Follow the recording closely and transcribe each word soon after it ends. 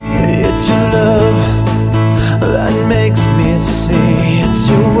see. It's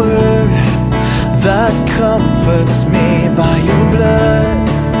your word that comforts me. By your blood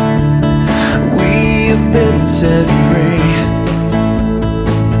we have been set free.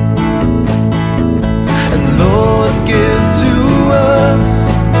 And Lord, give to us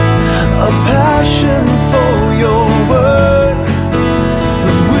a passion for your word,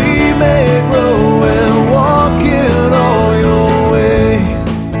 that we may grow and walk in all your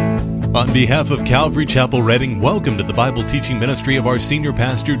ways. On behalf of Calvary Chapel Redding, welcome to the Bible teaching ministry of our senior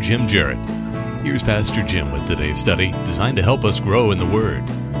pastor, Jim Jarrett. Here's Pastor Jim with today's study, designed to help us grow in the Word.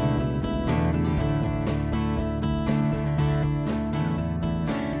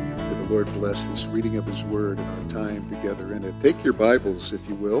 May the Lord bless this reading of His Word and our time together in it. Take your Bibles, if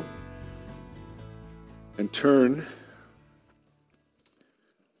you will, and turn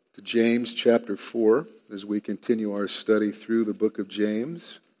to James chapter 4 as we continue our study through the book of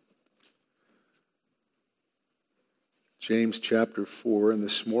James. James chapter 4, and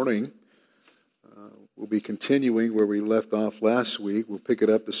this morning we'll be continuing where we left off last week. We'll pick it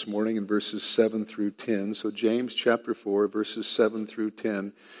up this morning in verses 7 through 10. So James chapter 4, verses 7 through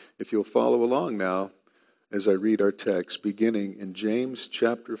 10. If you'll follow along now as I read our text, beginning in James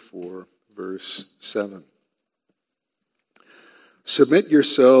chapter 4, verse 7. Submit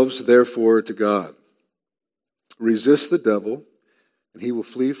yourselves, therefore, to God. Resist the devil, and he will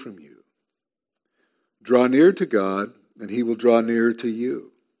flee from you. Draw near to God, and he will draw near to you.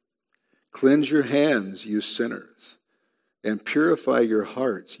 Cleanse your hands, you sinners, and purify your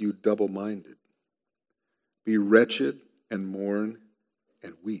hearts, you double-minded. Be wretched and mourn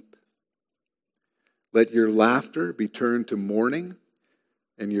and weep. Let your laughter be turned to mourning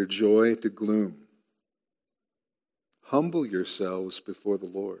and your joy to gloom. Humble yourselves before the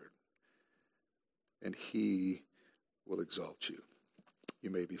Lord, and he will exalt you. You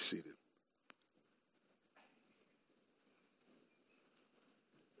may be seated.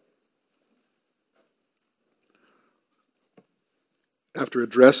 After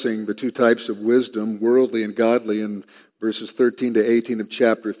addressing the two types of wisdom, worldly and godly, in verses 13 to 18 of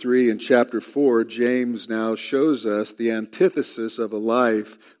chapter 3 and chapter 4, James now shows us the antithesis of a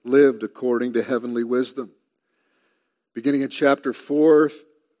life lived according to heavenly wisdom. Beginning in chapter 4,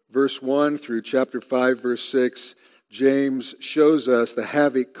 verse 1 through chapter 5, verse 6, James shows us the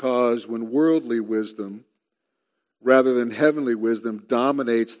havoc caused when worldly wisdom, rather than heavenly wisdom,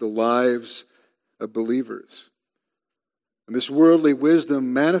 dominates the lives of believers. And this worldly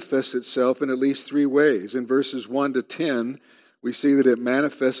wisdom manifests itself in at least three ways. In verses 1 to 10, we see that it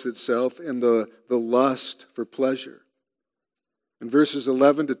manifests itself in the lust for pleasure. In verses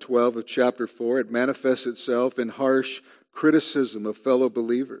 11 to 12 of chapter 4, it manifests itself in harsh criticism of fellow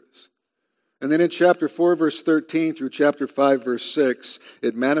believers. And then in chapter 4, verse 13 through chapter 5, verse 6,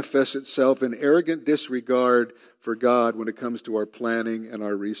 it manifests itself in arrogant disregard for God when it comes to our planning and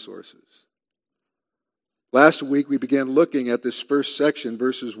our resources. Last week, we began looking at this first section,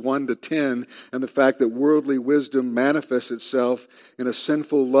 verses 1 to 10, and the fact that worldly wisdom manifests itself in a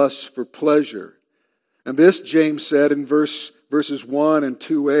sinful lust for pleasure. And this, James said in verses 1 and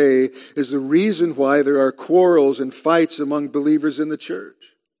 2a, is the reason why there are quarrels and fights among believers in the church.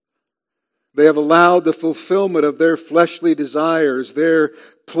 They have allowed the fulfillment of their fleshly desires, their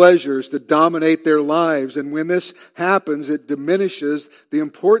pleasures, to dominate their lives. And when this happens, it diminishes the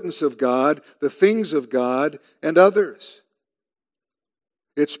importance of God, the things of God, and others.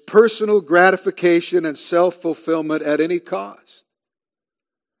 It's personal gratification and self-fulfillment at any cost.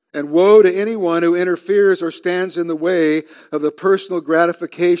 And woe to anyone who interferes or stands in the way of the personal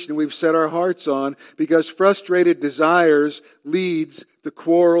gratification we've set our hearts on, because frustrated desires leads to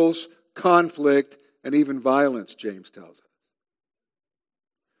quarrels, conflict, and even violence, James tells us.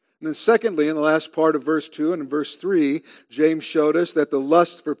 And then secondly, in the last part of verse 2 and in verse 3, James showed us that the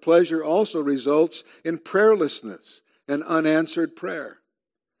lust for pleasure also results in prayerlessness and unanswered prayer.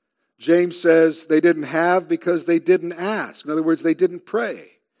 James says they didn't have because they didn't ask. In other words, they didn't pray.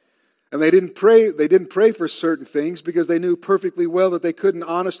 And they didn't pray for certain things because they knew perfectly well that they couldn't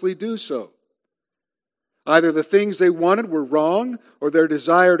honestly do so. Either the things they wanted were wrong, or their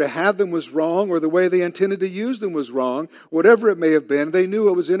desire to have them was wrong, or the way they intended to use them was wrong. Whatever it may have been, they knew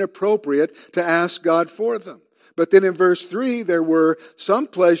it was inappropriate to ask God for them. But then in verse 3, there were some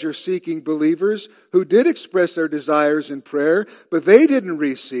pleasure-seeking believers who did express their desires in prayer, but they didn't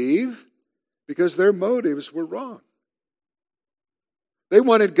receive because their motives were wrong. They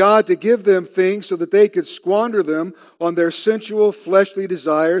wanted God to give them things so that they could squander them on their sensual, fleshly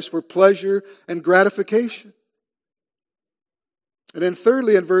desires for pleasure and gratification. And then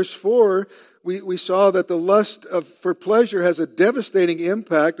thirdly, in verse 4, we saw that the lust for pleasure has a devastating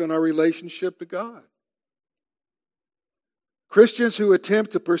impact on our relationship to God. Christians who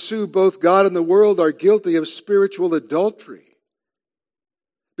attempt to pursue both God and the world are guilty of spiritual adultery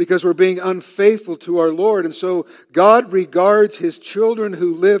because we're being unfaithful to our Lord. And so God regards His children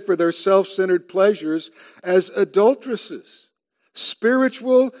who live for their self-centered pleasures as adulteresses,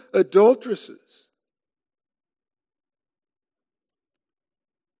 spiritual adulteresses.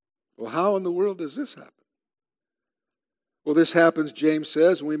 Well, how in the world does this happen? Well, this happens, James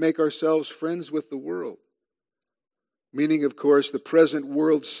says, when we make ourselves friends with the world. Meaning, of course, the present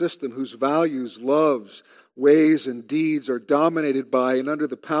world system whose values, loves, ways, and deeds are dominated by and under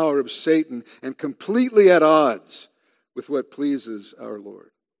the power of Satan and completely at odds with what pleases our Lord.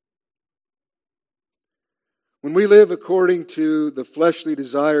 When we live according to the fleshly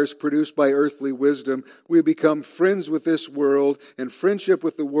desires produced by earthly wisdom, we become friends with this world, and friendship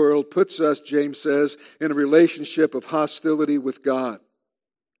with the world puts us, James says, in a relationship of hostility with God.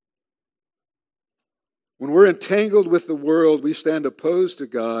 When we're entangled with the world, we stand opposed to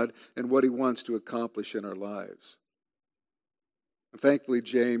God and what He wants to accomplish in our lives. And thankfully,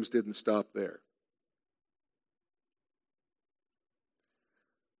 James didn't stop there.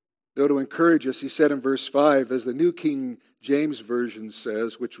 Though to encourage us, he said in verse 5, as the New King James Version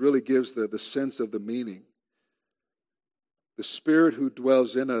says, which really gives the sense of the meaning, the Spirit who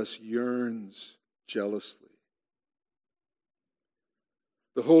dwells in us yearns jealously.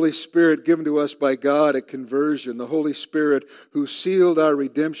 The Holy Spirit given to us by God at conversion, the Holy Spirit who sealed our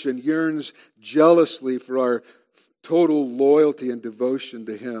redemption, yearns jealously for our total loyalty and devotion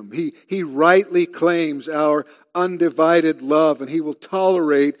to Him. He rightly claims our undivided love, and He will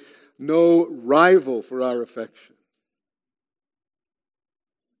tolerate no rival for our affection.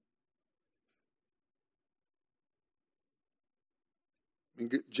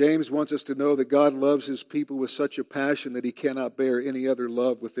 James wants us to know that God loves His people with such a passion that He cannot bear any other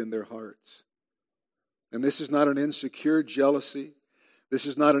love within their hearts. And this is not an insecure jealousy. This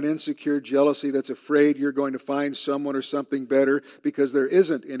is not an insecure jealousy that's afraid you're going to find someone or something better because there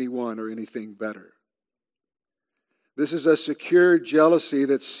isn't anyone or anything better. This is a secure jealousy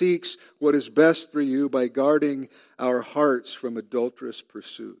that seeks what is best for you by guarding our hearts from adulterous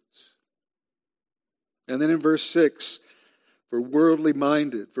pursuits. And then in verse 6, for worldly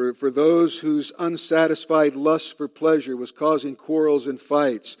minded, for those whose unsatisfied lust for pleasure was causing quarrels and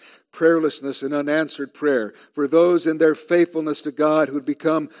fights, prayerlessness and unanswered prayer, for those in their faithfulness to God who had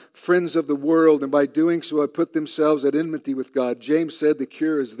become friends of the world and by doing so had put themselves at enmity with God, James said the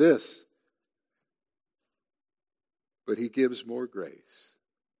cure is this. But he gives more grace.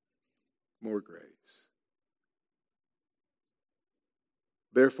 More grace.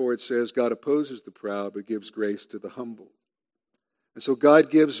 Therefore it says God opposes the proud but gives grace to the humble. And so God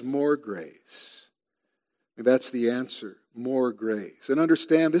gives more grace. And that's the answer, more grace. And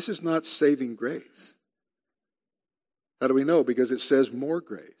understand, this is not saving grace. How do we know? Because it says more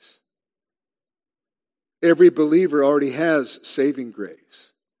grace. Every believer already has saving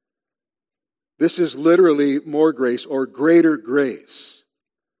grace. This is literally more grace or greater grace.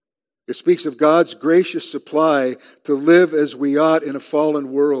 It speaks of God's gracious supply to live as we ought in a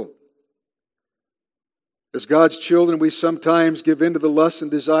fallen world. As God's children, we sometimes give in to the lusts and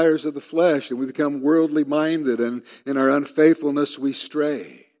desires of the flesh, and we become worldly minded, and in our unfaithfulness we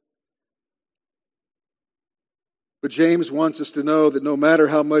stray. But James wants us to know that no matter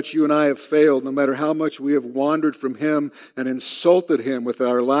how much you and I have failed, no matter how much we have wandered from Him and insulted Him with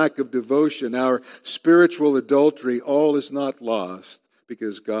our lack of devotion, our spiritual adultery, all is not lost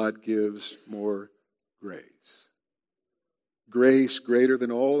because God gives more grace. Grace greater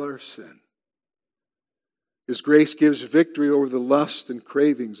than all our sin. His grace gives victory over the lust and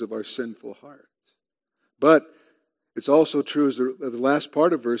cravings of our sinful hearts. But it's also true, as the last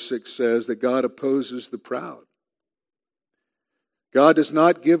part of verse 6 says, that God opposes the proud. God does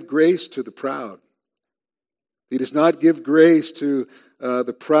not give grace to the proud. He does not give grace to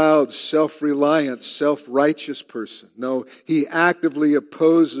the proud, self-reliant, self-righteous person. No, He actively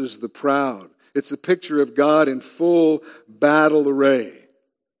opposes the proud. It's a picture of God in full battle array,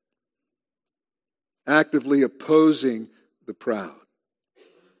 actively opposing the proud.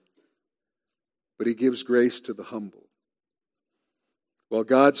 But He gives grace to the humble. While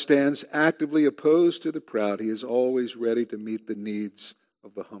God stands actively opposed to the proud, He is always ready to meet the needs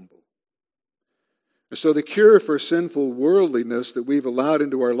of the humble. And so the cure for sinful worldliness that we've allowed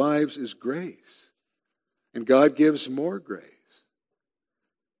into our lives is grace. And God gives more grace.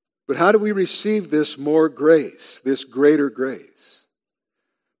 But how do we receive this more grace, this greater grace?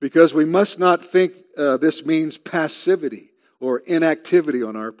 Because we must not think this means passivity or inactivity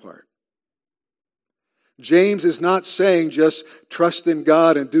on our part. James is not saying just trust in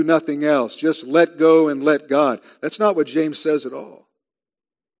God and do nothing else. Just let go and let God. That's not what James says at all.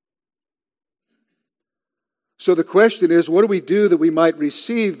 So the question is, what do we do that we might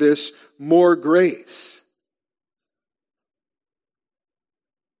receive this more grace?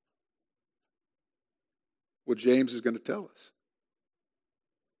 Well, James is going to tell us.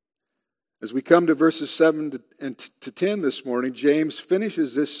 As we come to verses 7 to 10 this morning, James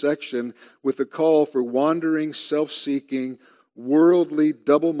finishes this section with a call for wandering, self-seeking, worldly,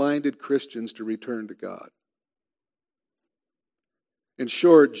 double-minded Christians to return to God. In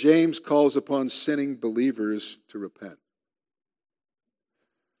short, James calls upon sinning believers to repent.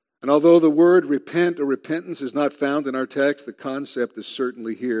 And although the word repent or repentance is not found in our text, the concept is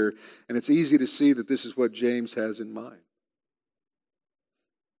certainly here, and it's easy to see that this is what James has in mind.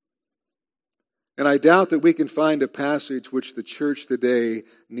 And I doubt that we can find a passage which the church today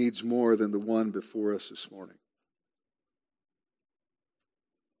needs more than the one before us this morning.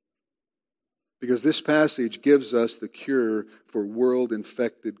 Because this passage gives us the cure for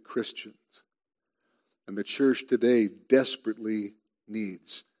world-infected Christians. And the church today desperately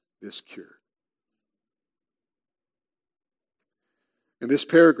needs this cure. In this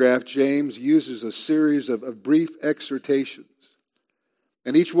paragraph, James uses a series of brief exhortations.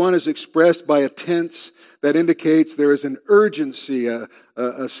 And each one is expressed by a tense that indicates there is an urgency, a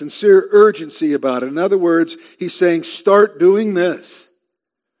sincere urgency about it. In other words, he's saying, start doing this.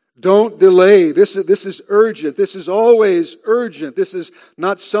 Don't delay. This is urgent. This is always urgent. This is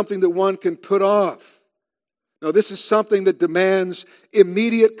not something that one can put off. No, this is something that demands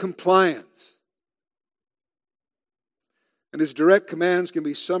immediate compliance. And his direct commands can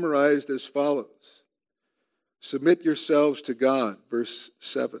be summarized as follows. Submit yourselves to God, verse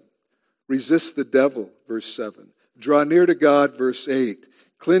 7. Resist the devil, verse 7. Draw near to God, verse 8.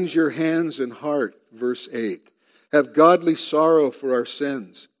 Cleanse your hands and heart, verse 8. Have godly sorrow for our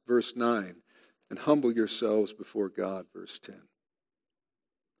sins, verse 9. And humble yourselves before God, verse 10.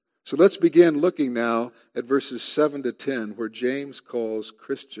 So let's begin looking now at verses 7 to 10, where James calls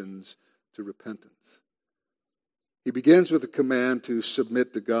Christians to repentance. He begins with a command to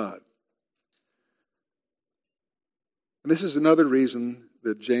submit to God. And this is another reason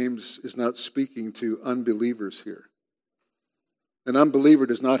that James is not speaking to unbelievers here. An unbeliever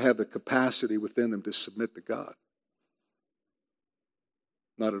does not have the capacity within them to submit to God.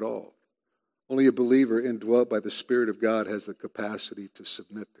 Not at all. Only a believer indwelt by the Spirit of God has the capacity to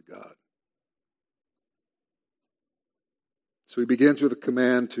submit to God. So he begins with a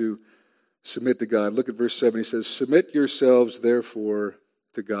command to submit to God. Look at verse 7. He says, submit yourselves therefore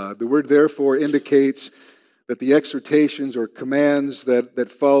to God. The word therefore indicates that the exhortations or commands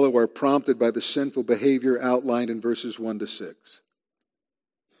that follow are prompted by the sinful behavior outlined in verses 1 to 6.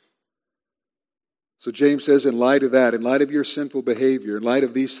 So James says, in light of that, in light of your sinful behavior, in light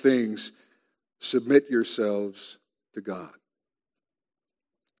of these things, submit yourselves to God.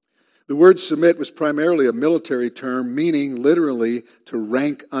 The word submit was primarily a military term, meaning literally to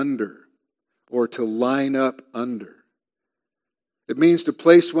rank under or to line up under. It means to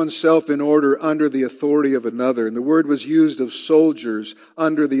place oneself in order under the authority of another. And the word was used of soldiers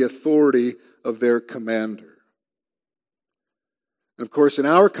under the authority of their commander. And of course, in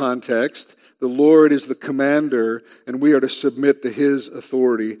our context, the Lord is the commander, and we are to submit to his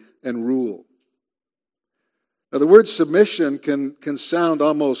authority and rule. Now, the word submission can sound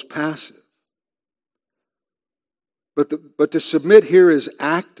almost passive. But to submit here is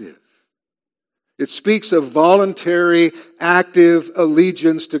active. It speaks of voluntary, active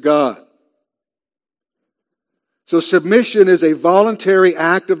allegiance to God. So submission is a voluntary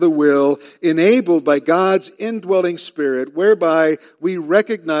act of the will enabled by God's indwelling Spirit, whereby we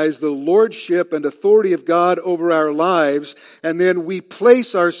recognize the lordship and authority of God over our lives, and then we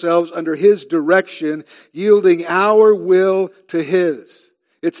place ourselves under his direction, yielding our will to his.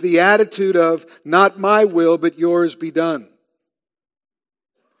 It's the attitude of, not my will, but yours be done.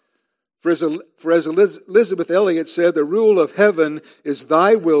 For as Elizabeth Elliot said, the rule of heaven is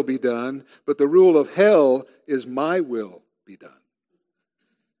thy will be done, but the rule of hell is my will be done.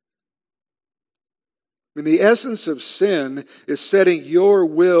 I mean, the essence of sin is setting your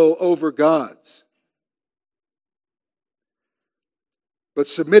will over God's. But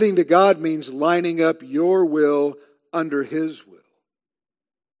submitting to God means lining up your will under his will.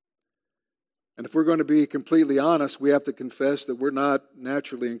 And if we're going to be completely honest, we have to confess that we're not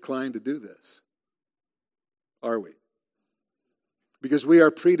naturally inclined to do this. Are we? Because we are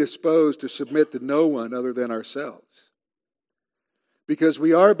predisposed to submit to no one other than ourselves. Because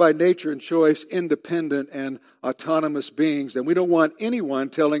we are by nature and choice independent and autonomous beings, and we don't want anyone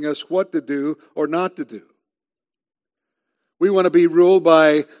telling us what to do or not to do. We want to be ruled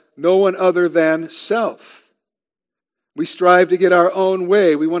by no one other than self. We strive to get our own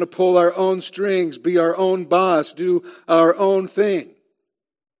way. We want to pull our own strings, be our own boss, do our own thing.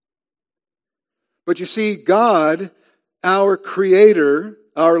 But you see, God, our Creator,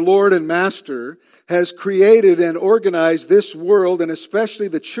 our Lord and Master, has created and organized this world, and especially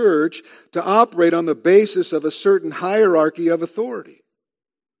the church, to operate on the basis of a certain hierarchy of authority.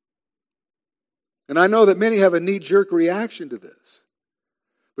 And I know that many have a knee-jerk reaction to this.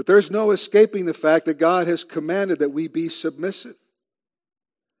 But there's no escaping the fact that God has commanded that we be submissive.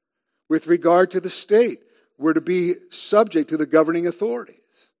 With regard to the state, we're to be subject to the governing authorities.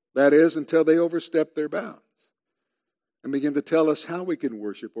 That is, until they overstep their bounds and begin to tell us how we can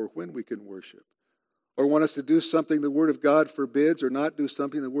worship or when we can worship, or want us to do something the Word of God forbids or not do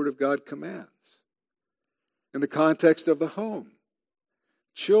something the Word of God commands. In the context of the home,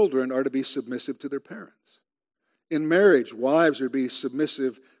 children are to be submissive to their parents. In marriage, wives are to be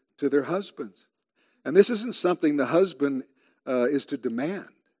submissive to their husbands. And this isn't something the husband is to demand.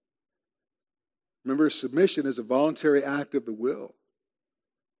 Remember, submission is a voluntary act of the will.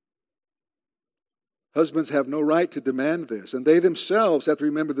 Husbands have no right to demand this, and they themselves have to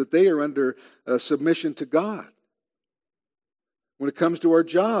remember that they are under submission to God. When it comes to our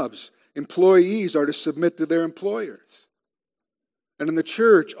jobs, employees are to submit to their employers. And in the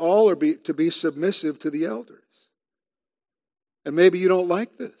church, all are to be submissive to the elders. And maybe you don't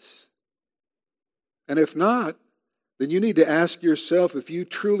like this. And if not, then you need to ask yourself if you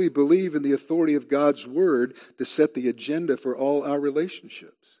truly believe in the authority of God's Word to set the agenda for all our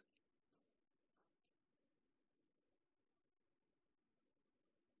relationships.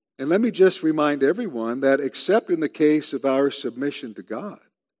 And let me just remind everyone that except in the case of our submission to God,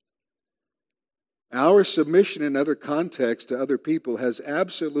 our submission in other contexts to other people has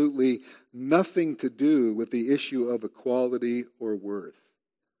absolutely nothing to do with the issue of equality or worth.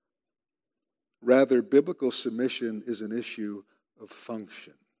 Rather, biblical submission is an issue of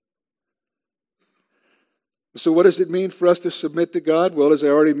function. So what does it mean for us to submit to God? Well, as I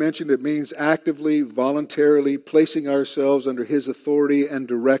already mentioned, it means actively, voluntarily placing ourselves under His authority and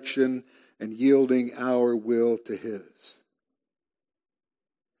direction and yielding our will to His.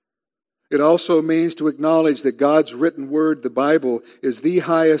 It also means to acknowledge that God's written word, the Bible, is the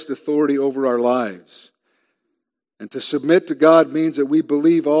highest authority over our lives. And to submit to God means that we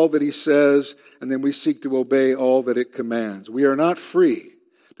believe all that He says, and then we seek to obey all that it commands. We are not free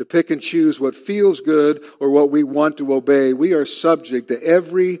to pick and choose what feels good or what we want to obey. We are subject to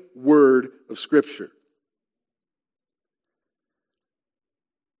every word of Scripture.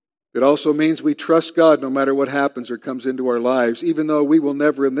 It also means we trust God no matter what happens or comes into our lives, even though we will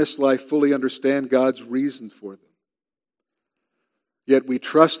never in this life fully understand God's reason for them. Yet we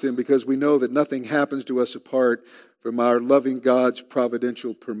trust Him because we know that nothing happens to us apart from our loving God's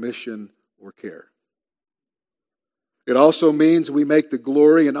providential permission or care. It also means we make the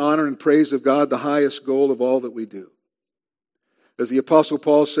glory and honor and praise of God the highest goal of all that we do. As the Apostle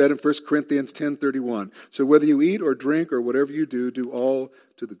Paul said in 1 Corinthians 10:31, so whether you eat or drink or whatever you do, do all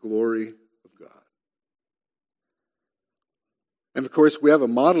to the glory of God. And of course, we have a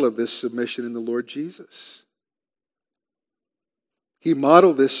model of this submission in the Lord Jesus. He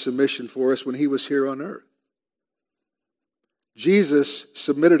modeled this submission for us when He was here on earth. Jesus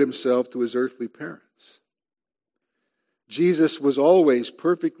submitted Himself to His earthly parents. Jesus was always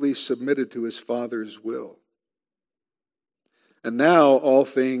perfectly submitted to His Father's will. And now all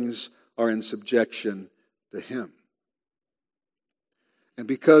things are in subjection to Him. And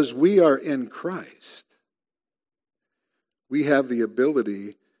because we are in Christ, we have the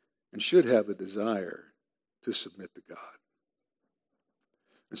ability and should have the desire to submit to God.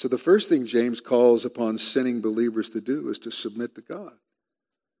 And so the first thing James calls upon sinning believers to do is to submit to God.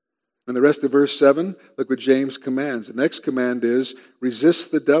 And the rest of verse 7, look what James commands. The next command is,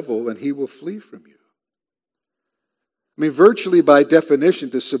 resist the devil and he will flee from you. I mean, virtually by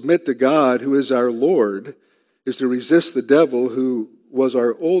definition, to submit to God, who is our Lord, is to resist the devil, who was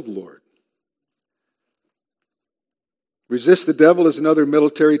our old Lord. Resist the devil is another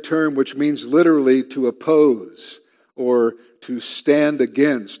military term which means literally to oppose or to stand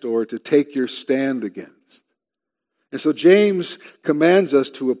against or to take your stand against. And so James commands us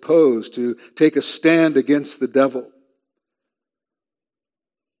to oppose, to take a stand against the devil.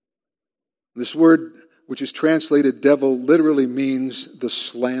 This word, which is translated devil, literally means the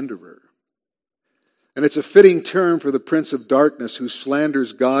slanderer. And it's a fitting term for the prince of darkness who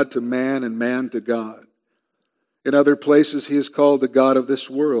slanders God to man and man to God. In other places, he is called the god of this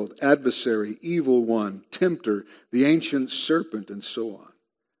world, adversary, evil one, tempter, the ancient serpent, and so on.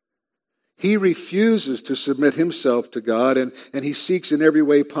 He refuses to submit himself to God, and he seeks in every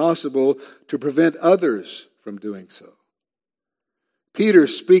way possible to prevent others from doing so. Peter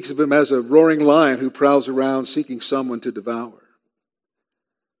speaks of him as a roaring lion who prowls around seeking someone to devour.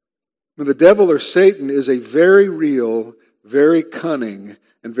 The devil, or Satan, is a very real, very cunning,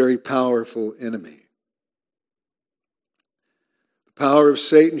 and very powerful enemy. The power of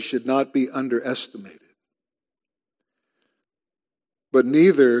Satan should not be underestimated. But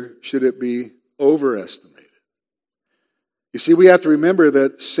neither should it be overestimated. You see, we have to remember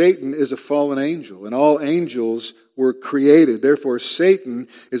that Satan is a fallen angel, and all angels were created. Therefore, Satan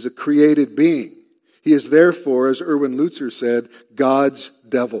is a created being. He is therefore, as Erwin Lutzer said, God's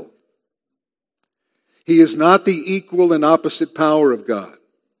devil. He is not the equal and opposite power of God.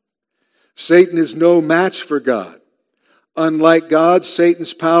 Satan is no match for God. Unlike God,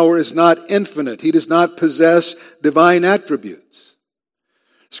 Satan's power is not infinite. He does not possess divine attributes.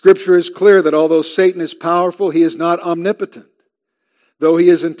 Scripture is clear that although Satan is powerful, he is not omnipotent. Though he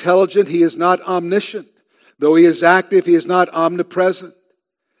is intelligent, he is not omniscient. Though he is active, he is not omnipresent.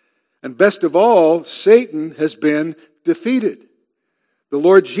 And best of all, Satan has been defeated. The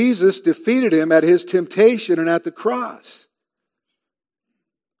Lord Jesus defeated him at his temptation and at the cross.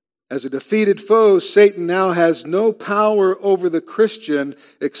 As a defeated foe, Satan now has no power over the Christian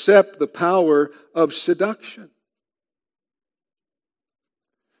except the power of seduction.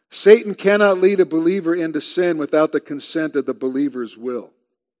 Satan cannot lead a believer into sin without the consent of the believer's will.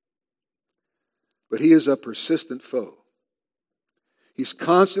 But he is a persistent foe. He's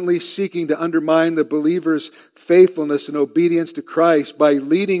constantly seeking to undermine the believer's faithfulness and obedience to Christ by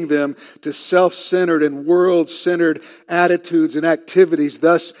leading them to self-centered and world-centered attitudes and activities,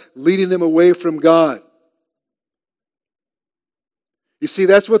 thus leading them away from God. You see,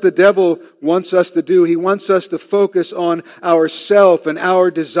 that's what the devil wants us to do. He wants us to focus on ourself and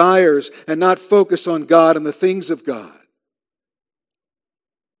our desires and not focus on God and the things of God.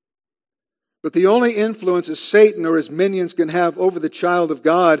 But the only influence that Satan or his minions can have over the child of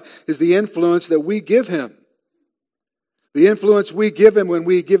God is the influence that we give him. The influence we give him when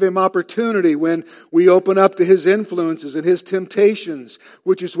we give him opportunity, when we open up to his influences and his temptations,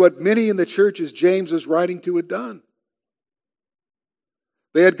 which is what many in the churches James is writing to had done.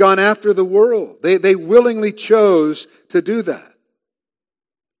 They had gone after the world. They willingly chose to do that.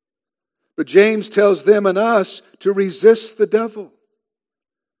 But James tells them and us to resist the devil.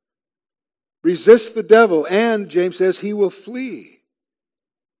 Resist the devil, and James says he will flee.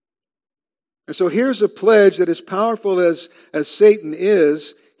 And so here's a pledge that as powerful as Satan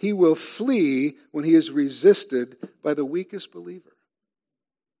is, he will flee when he is resisted by the weakest believer.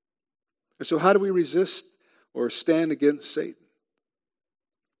 And so how do we resist or stand against Satan?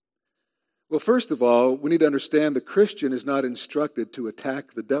 Well, first of all, we need to understand the Christian is not instructed to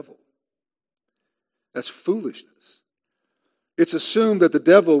attack the devil. That's foolishness. It's assumed that the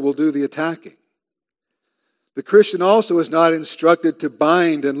devil will do the attacking. The Christian also is not instructed to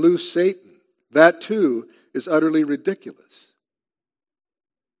bind and loose Satan. That too is utterly ridiculous.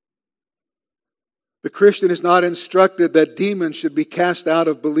 The Christian is not instructed that demons should be cast out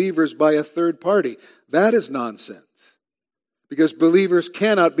of believers by a third party. That is nonsense. Because believers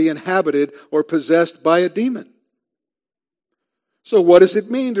cannot be inhabited or possessed by a demon. So what does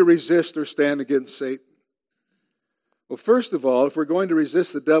it mean to resist or stand against Satan? Well, first of all, if we're going to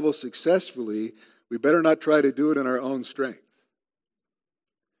resist the devil successfully, we better not try to do it in our own strength.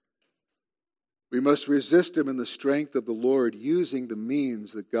 We must resist him in the strength of the Lord, using the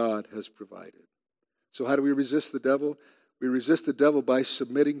means that God has provided. So how do we resist the devil? We resist the devil by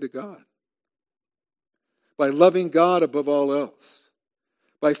submitting to God. By loving God above all else.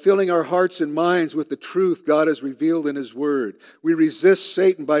 By filling our hearts and minds with the truth God has revealed in his word. We resist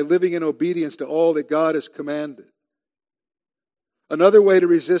Satan by living in obedience to all that God has commanded. Another way to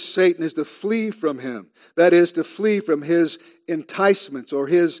resist Satan is to flee from him. That is, to flee from his enticements or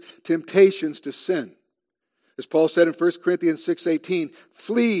his temptations to sin. As Paul said in 1 Corinthians 6:18,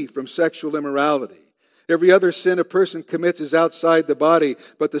 flee from sexual immorality. Every other sin a person commits is outside the body,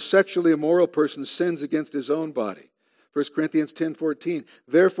 but the sexually immoral person sins against his own body. 1 Corinthians 10:14,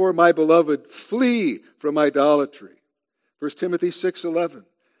 therefore, my beloved, flee from idolatry. 1 Timothy 6:11,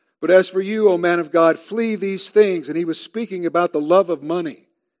 but as for you, O man of God, flee these things. And he was speaking about the love of money.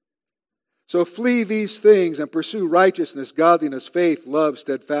 So flee these things and pursue righteousness, godliness, faith, love,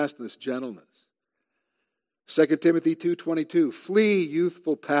 steadfastness, gentleness. 2 Timothy 2:22, flee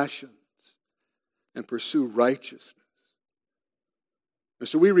youthful passions and pursue righteousness. And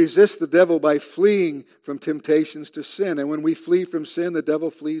so we resist the devil by fleeing from temptations to sin. And when we flee from sin, the devil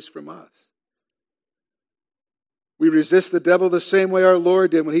flees from us. We resist the devil the same way our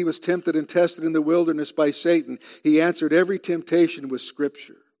Lord did when he was tempted and tested in the wilderness by Satan. He answered every temptation with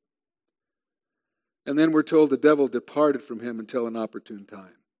Scripture. And then we're told the devil departed from him until an opportune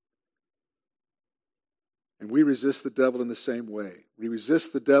time. And we resist the devil in the same way. We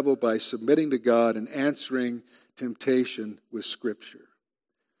resist the devil by submitting to God and answering temptation with Scripture.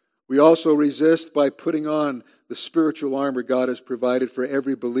 We also resist by putting on the spiritual armor God has provided for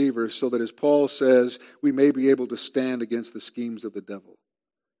every believer so that, as Paul says, we may be able to stand against the schemes of the devil.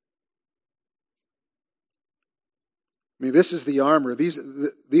 I mean, this is the armor.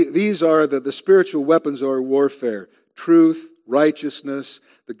 These are the spiritual weapons of our warfare. Truth, righteousness,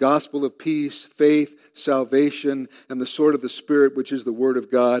 the gospel of peace, faith, salvation, and the sword of the Spirit, which is the Word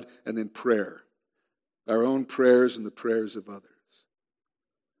of God, and then prayer. Our own prayers and the prayers of others.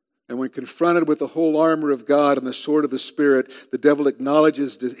 And when confronted with the whole armor of God and the sword of the Spirit, the devil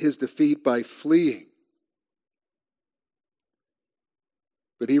acknowledges his defeat by fleeing.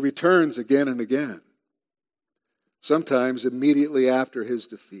 But he returns again and again, sometimes immediately after his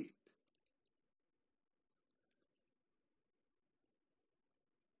defeat.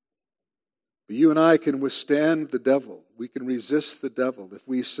 But you and I can withstand the devil. We can resist the devil if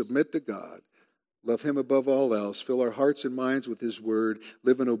we submit to God, love him above all else, fill our hearts and minds with his word,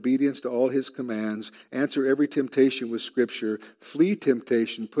 live in obedience to all his commands, answer every temptation with Scripture, flee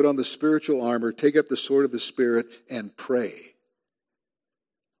temptation, put on the spiritual armor, take up the sword of the Spirit, and pray.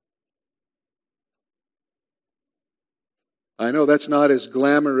 I know that's not as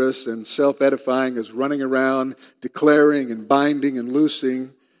glamorous and self-edifying as running around declaring and binding and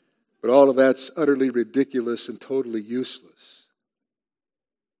loosing, but all of that's utterly ridiculous and totally useless.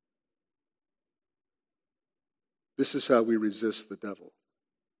 This is how we resist the devil.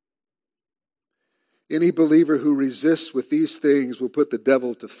 Any believer who resists with these things will put the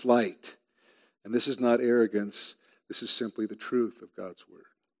devil to flight. And this is not arrogance. This is simply the truth of God's word.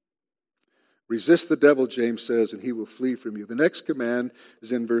 Resist the devil, James says, and he will flee from you. The next command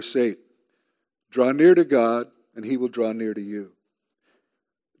is in verse 8. Draw near to God, and he will draw near to you.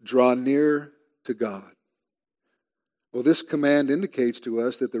 Draw near to God. Well, this command indicates to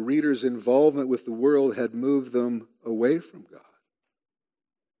us that the reader's involvement with the world had moved them away from God.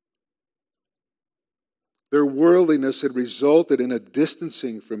 Their worldliness had resulted in a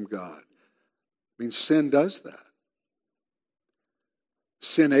distancing from God. I mean, sin does that.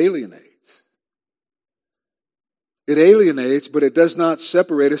 Sin alienates. It alienates, but it does not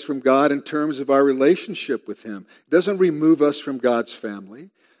separate us from God in terms of our relationship with him. It doesn't remove us from God's family.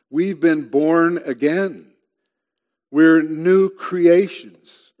 We've been born again. We're new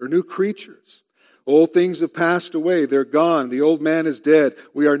creations, or new creatures. Old things have passed away. They're gone. The old man is dead.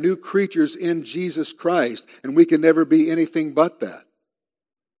 We are new creatures in Jesus Christ, and we can never be anything but that.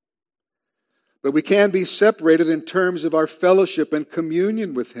 But we can be separated in terms of our fellowship and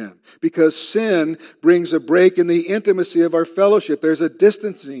communion with him, because sin brings a break in the intimacy of our fellowship. There's a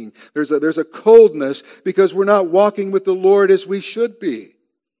distancing. There's a coldness because we're not walking with the Lord as we should be.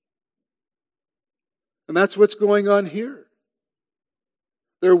 And that's what's going on here.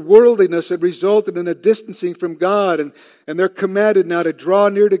 Their worldliness had resulted in a distancing from God, and they're commanded now to draw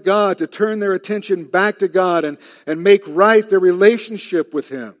near to God, to turn their attention back to God and make right their relationship with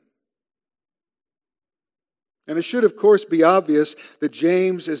him. And it should, of course, be obvious that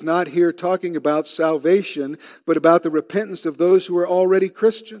James is not here talking about salvation, but about the repentance of those who are already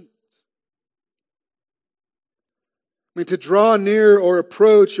Christians. I mean, to draw near or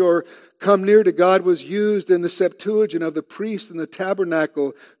approach or come near to God was used in the Septuagint of the priests in the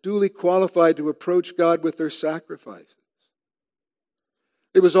tabernacle, duly qualified to approach God with their sacrifices.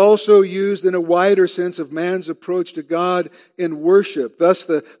 It was also used in a wider sense of man's approach to God in worship. Thus,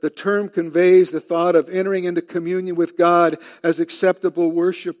 the term conveys the thought of entering into communion with God as acceptable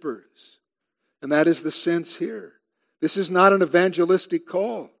worshipers. And that is the sense here. This is not an evangelistic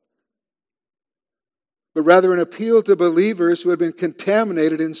call, but rather an appeal to believers who had been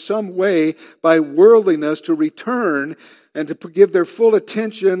contaminated in some way by worldliness to return and to give their full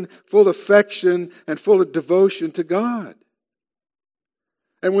attention, full affection, and full devotion to God.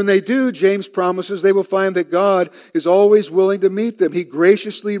 And when they do, James promises they will find that God is always willing to meet them. He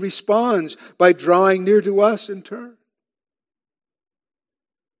graciously responds by drawing near to us in turn.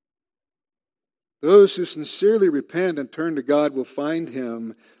 Those who sincerely repent and turn to God will find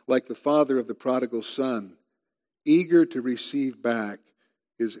him like the father of the prodigal son, eager to receive back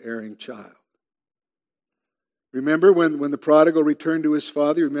his erring child. Remember when the prodigal returned to his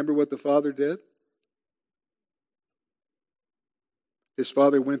father, remember what the father did? His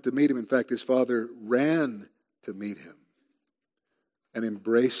father went to meet him. In fact, his father ran to meet him and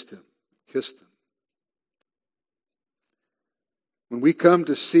embraced him, kissed him. when we come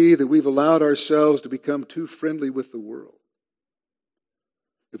to see that we've allowed ourselves to become too friendly with the world,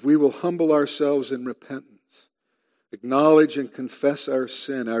 if we will humble ourselves in repentance, acknowledge and confess our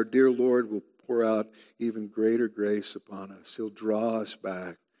sin, our dear Lord will pour out even greater grace upon us. He'll draw us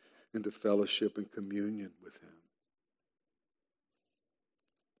back into fellowship and communion with Him.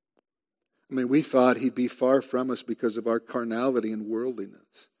 I mean, we thought He'd be far from us because of our carnality and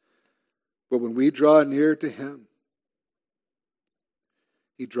worldliness. But when we draw near to Him,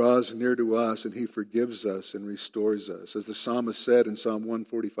 He draws near to us and He forgives us and restores us. As the psalmist said in Psalm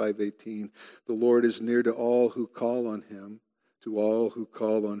 145:18, the Lord is near to all who call on Him, to all who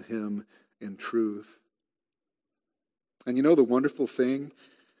call on Him in truth. And you know the wonderful thing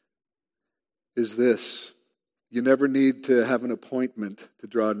is this: you never need to have an appointment to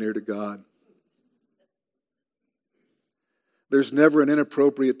draw near to God. There's never an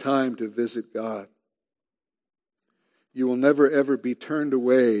inappropriate time to visit God. You will never ever be turned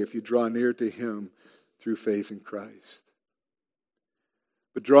away if you draw near to Him through faith in Christ.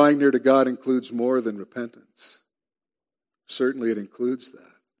 But drawing near to God includes more than repentance. Certainly it includes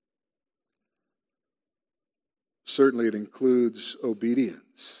that. Certainly it includes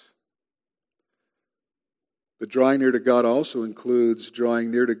obedience. But drawing near to God also includes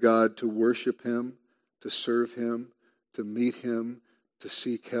drawing near to God to worship Him, to serve Him, to meet Him, to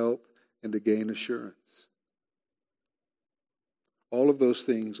seek help, and to gain assurance. All of those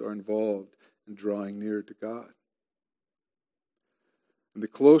things are involved in drawing near to God. And the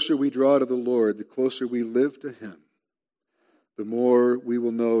closer we draw to the Lord, the closer we live to Him, the more we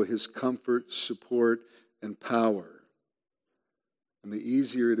will know His comfort, support, and power. And the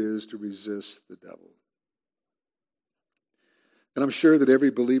easier it is to resist the devil. And I'm sure that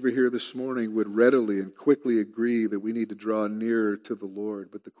every believer here this morning would readily and quickly agree that we need to draw nearer to the Lord.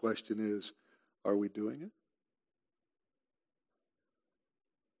 But the question is, are we doing it?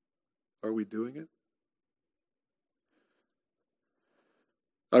 Are we doing it?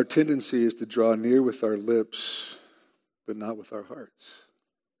 Our tendency is to draw near with our lips, but not with our hearts.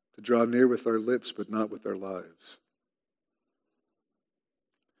 To draw near with our lips, but not with our lives.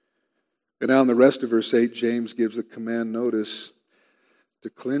 And now in the rest of verse 8, James gives the command, notice, to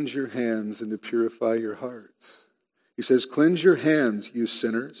cleanse your hands and to purify your hearts. He says, cleanse your hands, you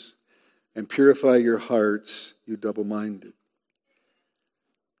sinners, and purify your hearts, you double-minded.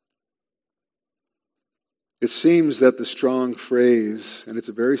 It seems that the strong phrase, and it's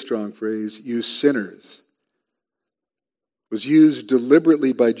a very strong phrase, you sinners, was used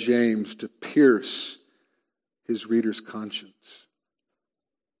deliberately by James to pierce his reader's conscience.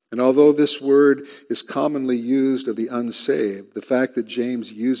 And although this word is commonly used of the unsaved, the fact that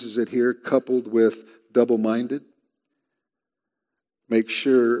James uses it here coupled with double-minded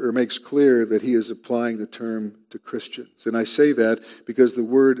makes clear that he is applying the term to Christians. And I say that because the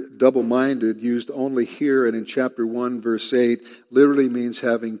word double-minded, used only here and in chapter 1, verse 8, literally means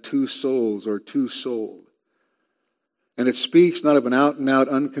having two souls or two-souled. And it speaks not of an out-and-out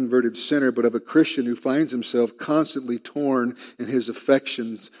unconverted sinner, but of a Christian who finds himself constantly torn in his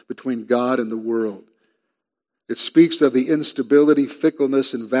affections between God and the world. It speaks of the instability,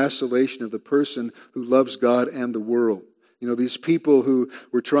 fickleness, and vacillation of the person who loves God and the world. You know, these people who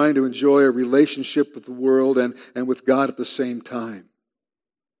were trying to enjoy a relationship with the world and with God at the same time.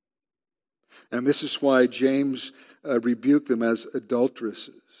 And this is why James rebuked them as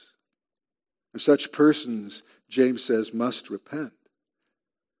adulteresses. And such persons, James says, must repent.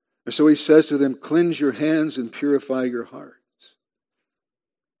 And so he says to them, cleanse your hands and purify your hearts.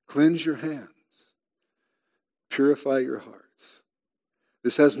 Cleanse your hands. Purify your hearts.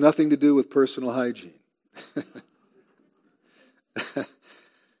 This has nothing to do with personal hygiene.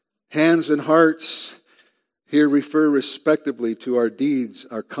 Hands and hearts here refer respectively to our deeds,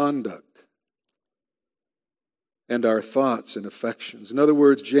 our conduct, and our thoughts and affections. In other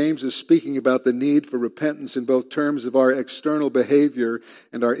words, James is speaking about the need for repentance in both terms of our external behavior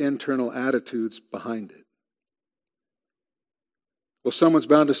and our internal attitudes behind it. Well, someone's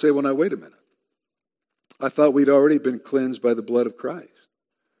bound to say, well, now, wait a minute. I thought we'd already been cleansed by the blood of Christ.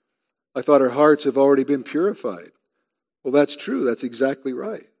 I thought our hearts have already been purified. Well, that's true. That's exactly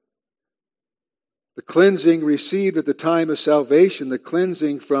right. The cleansing received at the time of salvation, the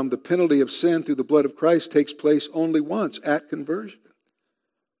cleansing from the penalty of sin through the blood of Christ, takes place only once, at conversion.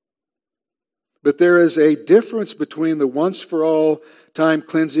 But there is a difference between the once-for-all time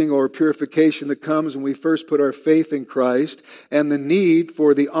cleansing or purification that comes when we first put our faith in Christ and the need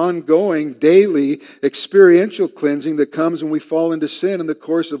for the ongoing, daily, experiential cleansing that comes when we fall into sin in the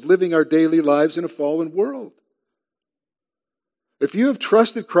course of living our daily lives in a fallen world. If you have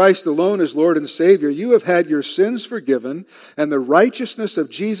trusted Christ alone as Lord and Savior, you have had your sins forgiven and the righteousness of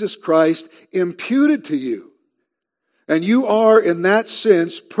Jesus Christ imputed to you. And you are, in that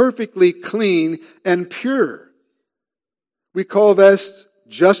sense, perfectly clean and pure. We call this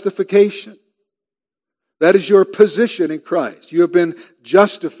justification. That is your position in Christ. You have been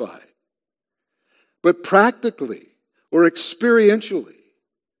justified. But practically or experientially,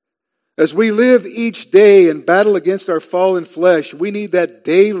 as we live each day and battle against our fallen flesh, we need that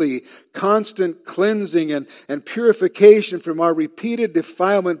daily, constant cleansing and purification from our repeated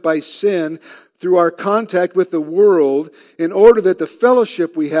defilement by sin through our contact with the world in order that the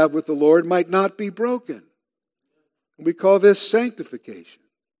fellowship we have with the Lord might not be broken. We call this sanctification.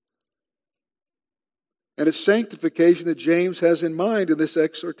 And it's sanctification that James has in mind in this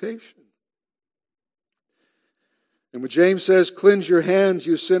exhortation. And when James says, cleanse your hands,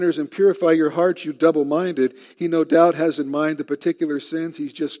 you sinners, and purify your hearts, you double-minded, he no doubt has in mind the particular sins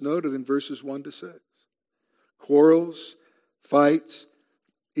he's just noted in verses 1 to 6. Quarrels, fights,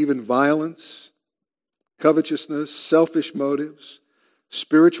 even violence, covetousness, selfish motives,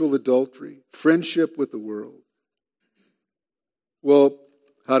 spiritual adultery, friendship with the world. Well,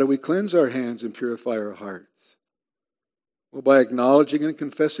 how do we cleanse our hands and purify our hearts? Well, by acknowledging and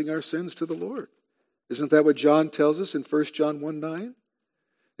confessing our sins to the Lord. Isn't that what John tells us in 1 John 1:9?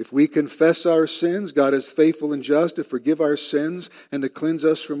 If we confess our sins, God is faithful and just to forgive our sins and to cleanse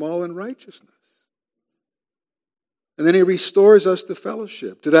us from all unrighteousness. And then he restores us to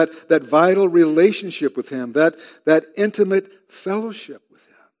fellowship, to that vital relationship with him, that intimate fellowship with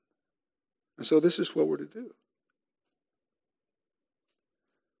him. And so this is what we're to do.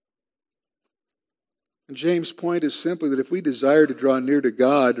 And James' point is simply that if we desire to draw near to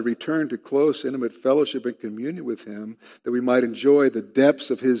God, to return to close, intimate fellowship and communion with him, that we might enjoy the depths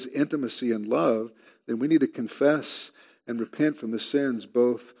of his intimacy and love, then we need to confess and repent from the sins of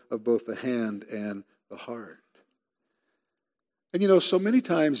both the hand and the heart. And so many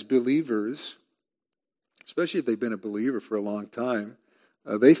times believers, especially if they've been a believer for a long time,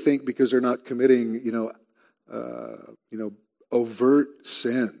 they think because they're not committing, overt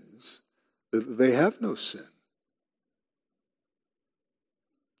sins, they have no sin.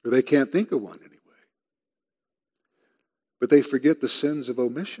 Or they can't think of one anyway. But they forget the sins of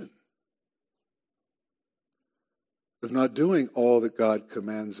omission. Of not doing all that God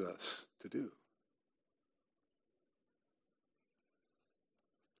commands us to do.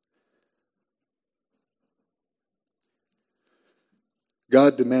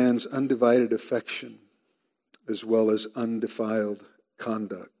 God demands undivided affection as well as undefiled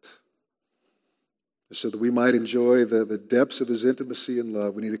conduct. So that we might enjoy the depths of his intimacy and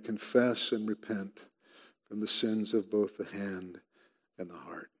love, we need to confess and repent from the sins of both the hand and the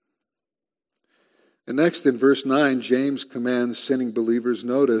heart. And next in verse 9, James commands sinning believers,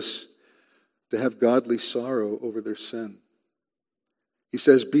 notice, to have godly sorrow over their sin. He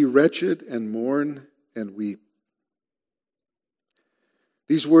says, be wretched and mourn and weep.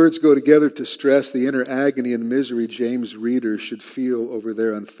 These words go together to stress the inner agony and misery James' readers should feel over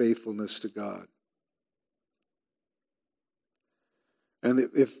their unfaithfulness to God.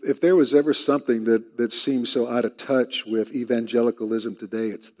 And if there was ever something that seems so out of touch with evangelicalism today,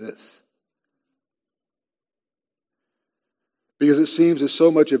 it's this. Because it seems that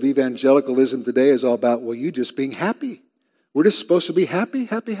so much of evangelicalism today is all about, well, you just being happy. We're just supposed to be happy,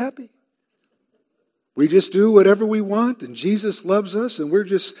 happy, happy. We just do whatever we want, and Jesus loves us, and we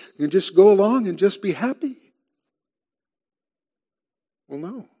can just go along and just be happy. Well,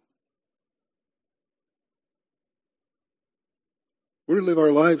 no. We're to live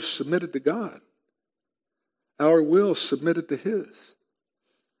our lives submitted to God. Our will submitted to his.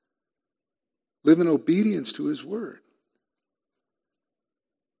 Live in obedience to his word.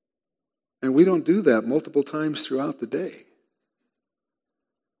 And we don't do that multiple times throughout the day.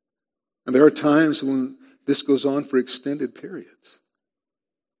 And there are times when this goes on for extended periods.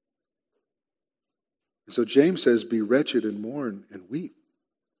 And so James says, be wretched and mourn and weep.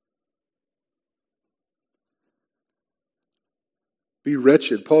 Be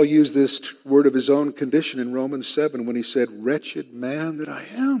wretched. Paul used this word of his own condition in Romans 7 when he said, wretched man that I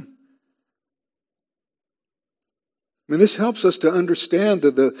am. I mean, this helps us to understand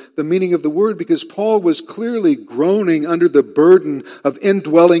the meaning of the word because Paul was clearly groaning under the burden of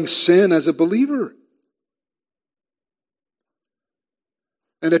indwelling sin as a believer.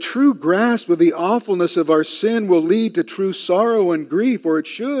 And a true grasp of the awfulness of our sin will lead to true sorrow and grief, or it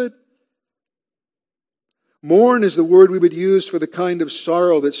should. Mourn is the word we would use for the kind of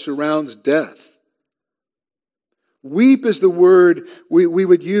sorrow that surrounds death. Weep is the word we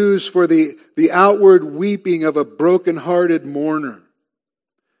would use for the outward weeping of a broken-hearted mourner.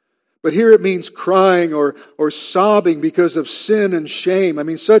 But here it means crying or sobbing because of sin and shame. I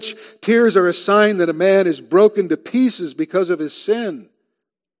mean, such tears are a sign that a man is broken to pieces because of his sin.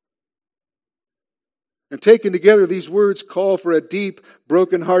 And taken together, these words call for a deep,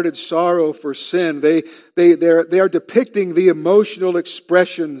 broken-hearted sorrow for sin. They are depicting the emotional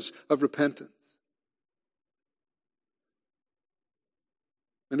expressions of repentance.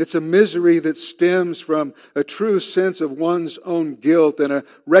 And it's a misery that stems from a true sense of one's own guilt and a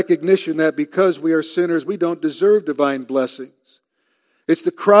recognition that because we are sinners, we don't deserve divine blessings. It's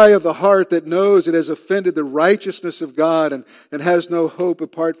the cry of the heart that knows it has offended the righteousness of God and has no hope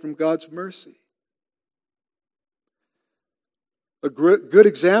apart from God's mercy. A good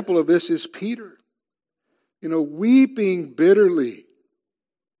example of this is Peter. Weeping bitterly.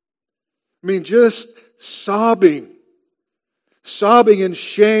 I mean, just sobbing in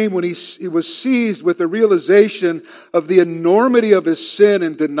shame when he was seized with the realization of the enormity of his sin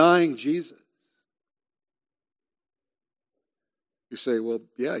in denying Jesus. You say, well,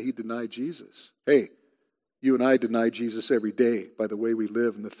 yeah, he denied Jesus. Hey, you and I deny Jesus every day by the way we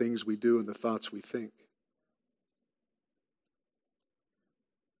live and the things we do and the thoughts we think.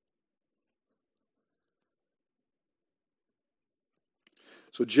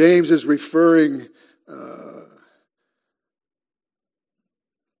 So James is referring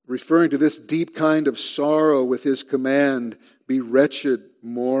to this deep kind of sorrow with his command, be wretched,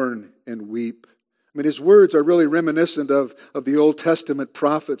 mourn, and weep. I mean, his words are really reminiscent of the Old Testament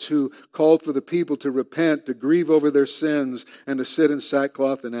prophets who called for the people to repent, to grieve over their sins, and to sit in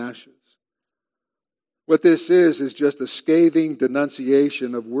sackcloth and ashes. What this is just a scathing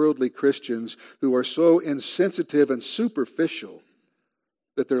denunciation of worldly Christians who are so insensitive and superficial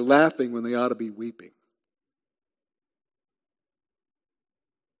that they're laughing when they ought to be weeping.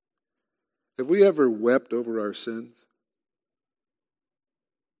 Have we ever wept over our sins?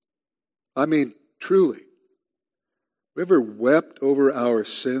 I mean, truly. Have we ever wept over our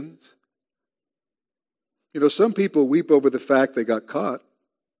sins? Some people weep over the fact they got caught.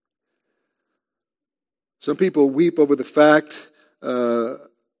 Some people weep over the fact that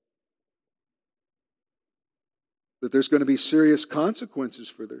there's going to be serious consequences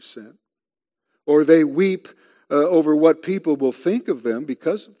for their sin. Or they weep over what people will think of them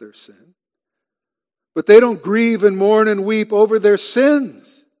because of their sin. But they don't grieve and mourn and weep over their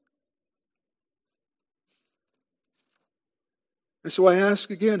sins. And so I ask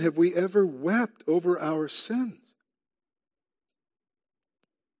again, have we ever wept over our sins?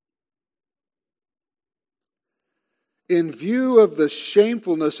 In view of the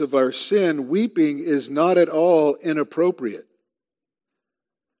shamefulness of our sin, weeping is not at all inappropriate.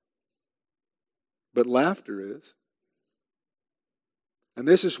 But laughter is. And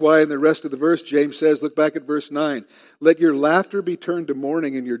this is why in the rest of the verse, James says, look back at verse 9, let your laughter be turned to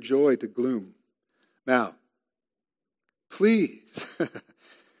mourning and your joy to gloom. Now, please,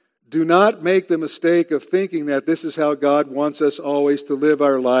 do not make the mistake of thinking that this is how God wants us always to live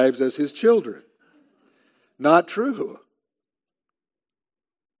our lives as His children. Not true.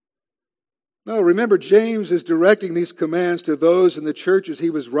 No, remember, James is directing these commands to those in the churches he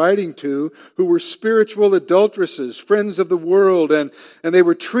was writing to who were spiritual adulteresses, friends of the world, and they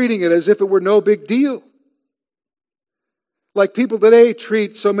were treating it as if it were no big deal. Like people today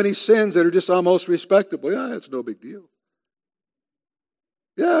treat so many sins that are just almost respectable. Yeah, it's no big deal.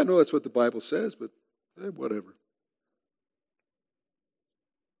 Yeah, I know that's what the Bible says, but whatever.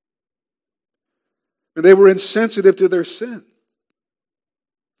 And they were insensitive to their sin.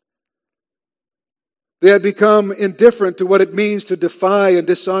 They had become indifferent to what it means to defy and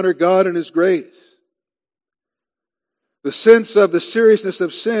dishonor God and His grace. The sense of the seriousness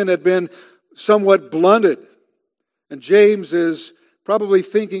of sin had been somewhat blunted. And James is probably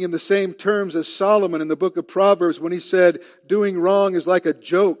thinking in the same terms as Solomon in the book of Proverbs when he said, doing wrong is like a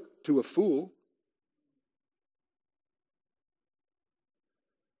joke to a fool.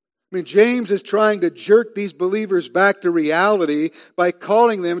 I mean, James is trying to jerk these believers back to reality by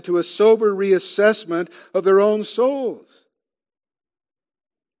calling them to a sober reassessment of their own souls.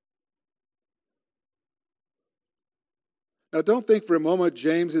 Now, don't think for a moment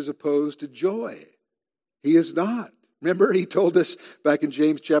James is opposed to joy. He is not. Remember, he told us back in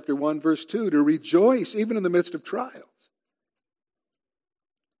James chapter 1, verse 2, to rejoice even in the midst of trials.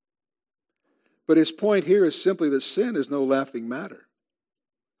 But his point here is simply that sin is no laughing matter.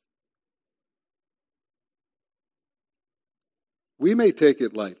 We may take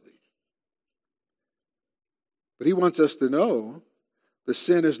it lightly, but he wants us to know The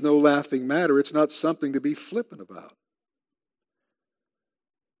sin is no laughing matter. It's not something to be flippant about.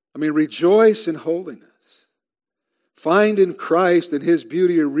 I mean, rejoice in holiness. Find in Christ and His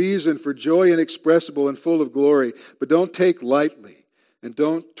beauty a reason for joy inexpressible and full of glory. But don't take lightly and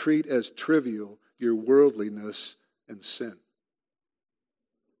don't treat as trivial your worldliness and sin.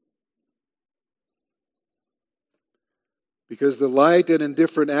 Because the light and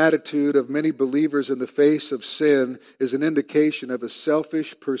indifferent attitude of many believers in the face of sin is an indication of a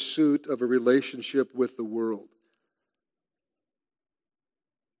selfish pursuit of a relationship with the world.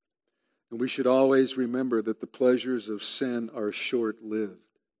 And we should always remember that the pleasures of sin are short-lived.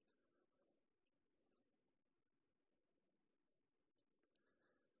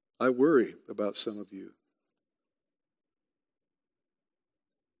 I worry about some of you.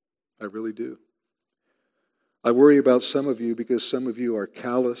 I really do. I worry about some of you because some of you are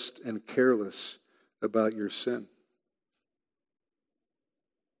calloused and careless about your sin.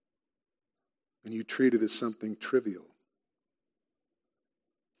 And you treat it as something trivial.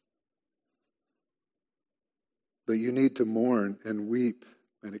 But you need to mourn and weep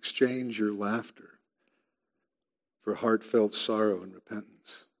and exchange your laughter for heartfelt sorrow and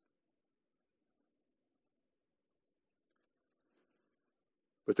repentance.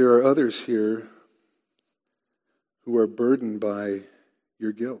 But there are others here who are burdened by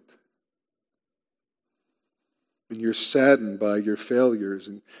your guilt. And you're saddened by your failures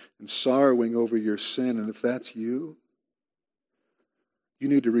and sorrowing over your sin. And if that's you, you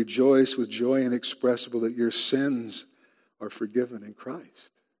need to rejoice with joy inexpressible that your sins are forgiven in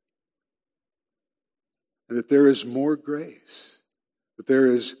Christ. And that there is more grace. That there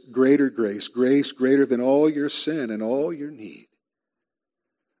is greater grace. Grace greater than all your sin and all your need.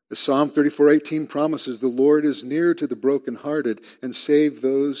 As Psalm 34:18 promises, the Lord is near to the brokenhearted and save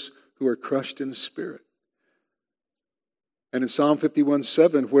those who are crushed in spirit. And in Psalm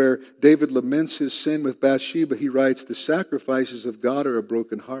 51:7, where David laments his sin with Bathsheba, he writes, the sacrifices of God are a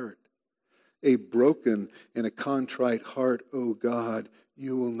broken heart. A broken and a contrite heart, O God,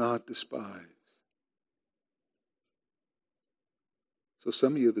 you will not despise. So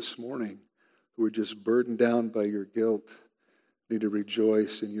some of you this morning who are just burdened down by your guilt need to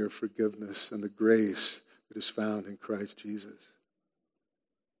rejoice in your forgiveness and the grace that is found in Christ Jesus.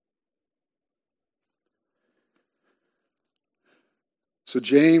 So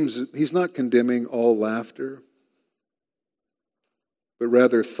James, he's not condemning all laughter, but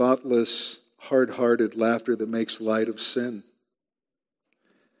rather thoughtless, hard-hearted laughter that makes light of sin.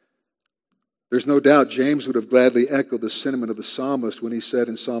 There's no doubt James would have gladly echoed the sentiment of the psalmist when he said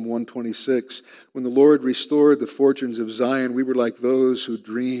in Psalm 126, when the Lord restored the fortunes of Zion, we were like those who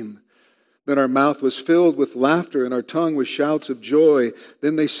dream. Then our mouth was filled with laughter and our tongue with shouts of joy.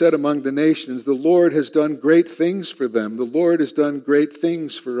 Then they said among the nations, the Lord has done great things for them. The Lord has done great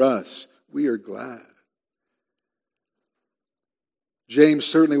things for us. We are glad. James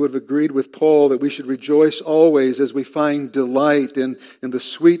certainly would have agreed with Paul that we should rejoice always as we find delight in the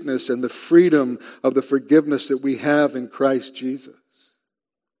sweetness and the freedom of the forgiveness that we have in Christ Jesus.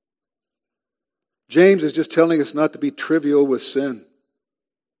 James is just telling us not to be trivial with sin.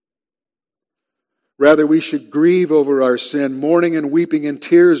 Rather, we should grieve over our sin, mourning and weeping in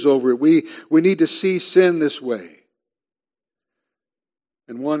tears over it. We need to see sin this way.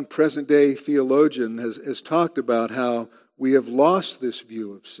 And one present-day theologian has talked about how we have lost this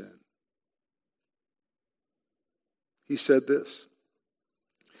view of sin. He said this,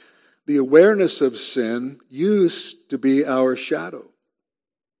 the awareness of sin used to be our shadow.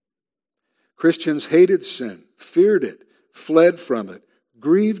 Christians hated sin, feared it, fled from it,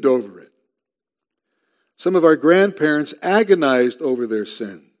 grieved over it. Some of our grandparents agonized over their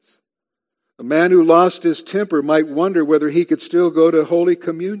sins. A man who lost his temper might wonder whether he could still go to Holy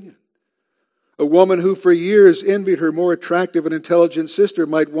Communion. A woman who for years envied her more attractive and intelligent sister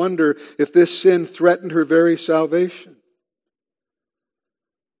might wonder if this sin threatened her very salvation.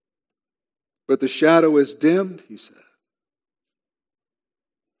 But the shadow is dimmed, he said.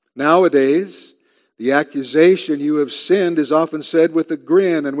 Nowadays, the accusation you have sinned is often said with a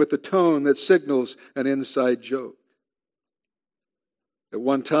grin and with a tone that signals an inside joke. At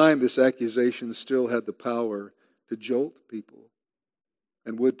one time, this accusation still had the power to jolt people,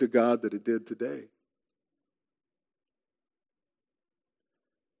 and would to God that it did today.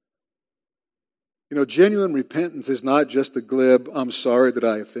 You know, genuine repentance is not just the glib, I'm sorry that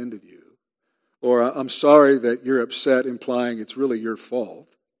I offended you, or I'm sorry that you're upset, implying it's really your fault.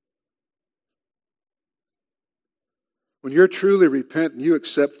 When you're truly repentant, you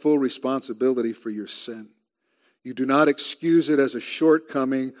accept full responsibility for your sin. You do not excuse it as a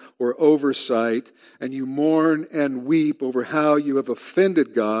shortcoming or oversight, and you mourn and weep over how you have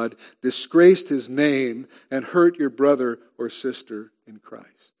offended God, disgraced his name, and hurt your brother or sister in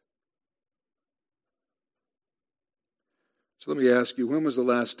Christ. So let me ask you, when was the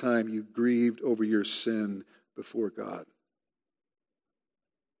last time you grieved over your sin before God?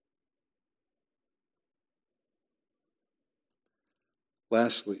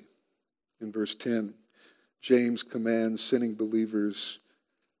 Lastly, in verse 10, James commands sinning believers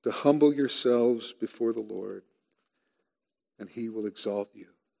to humble yourselves before the Lord, and he will exalt you.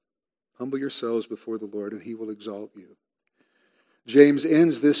 Humble yourselves before the Lord, and he will exalt you. James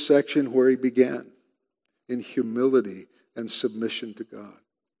ends this section where he began, in humility and submission to God.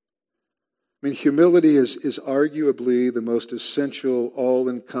 I mean, humility is arguably the most essential,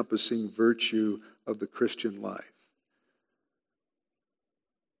 all-encompassing virtue of the Christian life,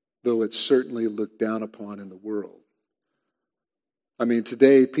 though it's certainly looked down upon in the world. I mean,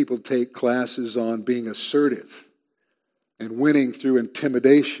 today people take classes on being assertive and winning through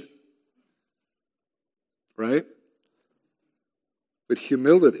intimidation, right? But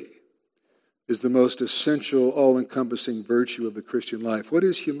humility is the most essential, all-encompassing virtue of the Christian life. What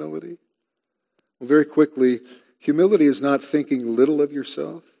is humility? Well, very quickly, humility is not thinking little of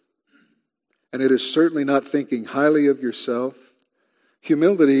yourself, and it is certainly not thinking highly of yourself.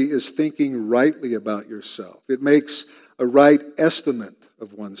 Humility is thinking rightly about yourself. It makes a right estimate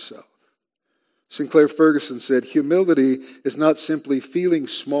of oneself. Sinclair Ferguson said, humility is not simply feeling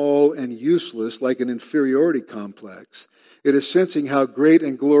small and useless like an inferiority complex. It is sensing how great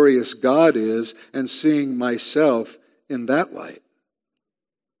and glorious God is and seeing myself in that light.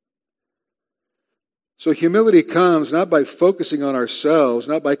 So humility comes not by focusing on ourselves,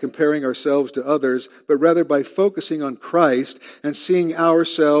 not by comparing ourselves to others, but rather by focusing on Christ and seeing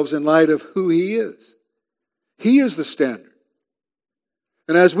ourselves in light of who he is. He is the standard.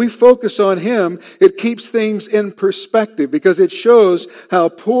 And as we focus on him, it keeps things in perspective because it shows how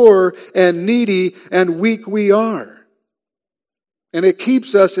poor and needy and weak we are. And it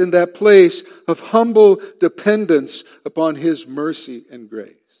keeps us in that place of humble dependence upon his mercy and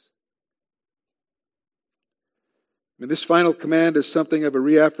grace. I mean, this final command is something of a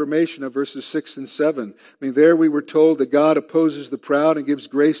reaffirmation of verses 6 and 7. I mean, there we were told that God opposes the proud and gives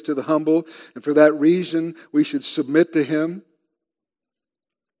grace to the humble, and for that reason we should submit to him.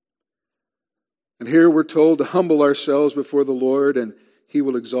 And here we're told to humble ourselves before the Lord, and he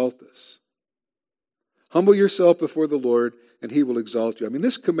will exalt us. Humble yourself before the Lord, and he will exalt you. I mean,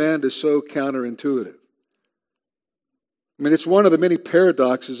 this command is so counterintuitive. I mean, it's one of the many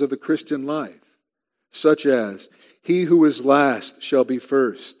paradoxes of the Christian life, such as, he who is last shall be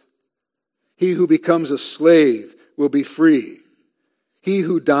first. He who becomes a slave will be free. He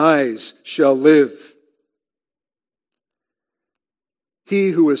who dies shall live.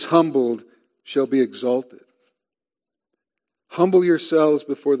 He who is humbled shall be exalted. Humble yourselves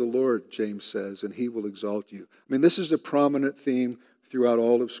before the Lord, James says, and he will exalt you. I mean, this is a prominent theme throughout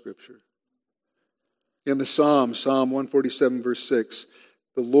all of Scripture. In the Psalm 147, verse 6,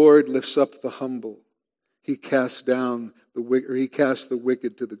 the Lord lifts up the humble. He casts the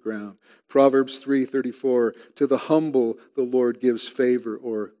wicked to the ground. Proverbs 3:34, to the humble the Lord gives favor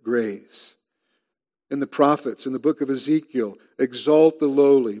or grace. In the prophets, in the book of Ezekiel, exalt the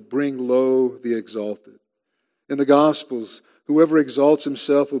lowly, bring low the exalted. In the Gospels, whoever exalts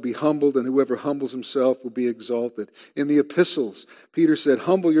himself will be humbled, and whoever humbles himself will be exalted. In the epistles, Peter said,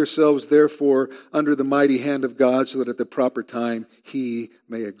 humble yourselves therefore under the mighty hand of God, so that at the proper time he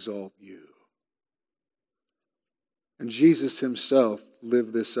may exalt you. And Jesus himself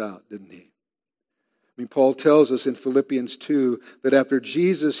lived this out, didn't he? I mean, Paul tells us in Philippians 2 that after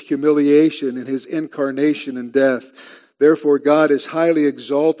Jesus' humiliation and his incarnation and death, therefore God has highly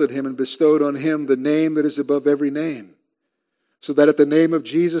exalted him and bestowed on him the name that is above every name, so that at the name of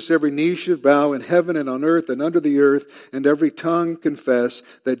Jesus every knee should bow in heaven and on earth and under the earth, and every tongue confess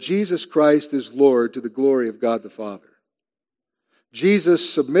that Jesus Christ is Lord, to the glory of God the Father.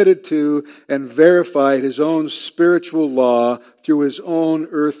 Jesus submitted to and verified his own spiritual law through his own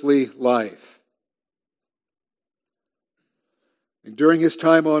earthly life. And during his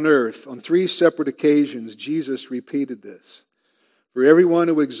time on earth, on 3 separate occasions, Jesus repeated this. For everyone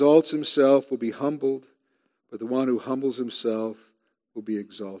who exalts himself will be humbled, but the one who humbles himself will be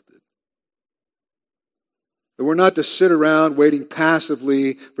exalted. And we're not to sit around waiting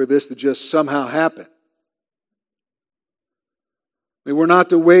passively for this to just somehow happen. I mean, we're not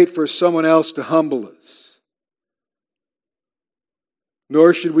to wait for someone else to humble us.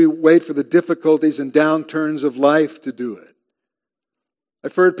 Nor should we wait for the difficulties and downturns of life to do it.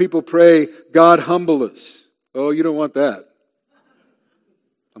 I've heard people pray, God humble us. Oh, you don't want that.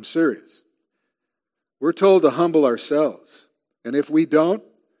 I'm serious. We're told to humble ourselves. And if we don't,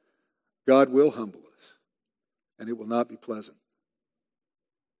 God will humble us. And it will not be pleasant.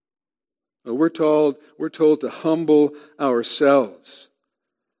 No, we're told to humble ourselves.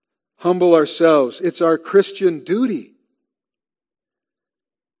 Humble ourselves. It's our Christian duty.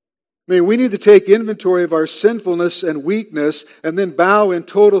 I mean, we need to take inventory of our sinfulness and weakness and then bow in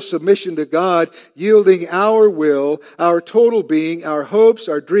total submission to God, yielding our will, our total being, our hopes,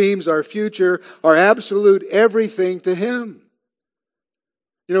 our dreams, our future, our absolute everything to Him.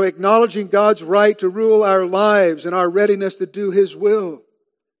 You know, acknowledging God's right to rule our lives and our readiness to do His will.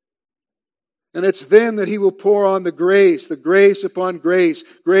 And it's then that He will pour on the grace upon grace,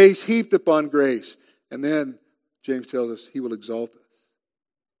 grace heaped upon grace. And then, James tells us, He will exalt us.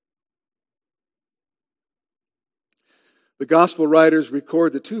 The gospel writers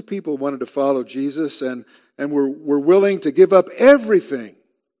record that two people wanted to follow Jesus and were willing to give up everything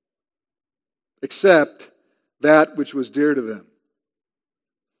except that which was dear to them.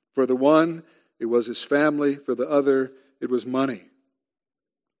 For the one, it was his family. For the other, it was money.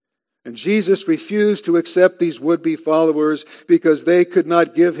 And Jesus refused to accept these would-be followers because they could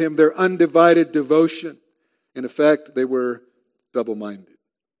not give Him their undivided devotion. In effect, they were double-minded.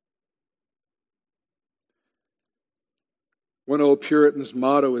 One old Puritan's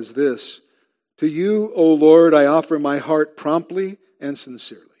motto is this: "To you, O Lord, I offer my heart promptly and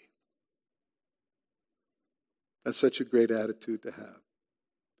sincerely." That's such a great attitude to have.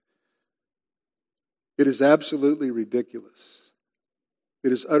 It is absolutely ridiculous.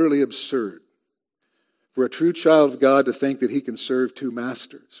 It is utterly absurd for a true child of God to think that he can serve two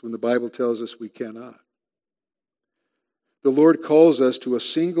masters when the Bible tells us we cannot. The Lord calls us to a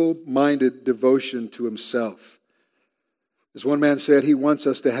single-minded devotion to Himself. As one man said, He wants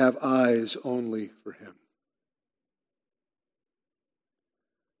us to have eyes only for Him.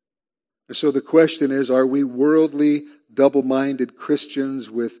 And so the question is, are we worldly, double-minded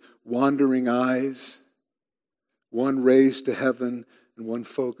Christians with wandering eyes, one raised to heaven and one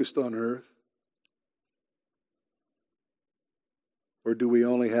focused on earth? Or do we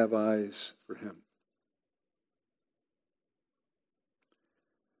only have eyes for Him?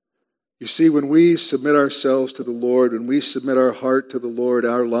 You see, when we submit ourselves to the Lord, when we submit our heart to the Lord,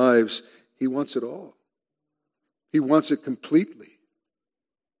 our lives, He wants it all. He wants it completely.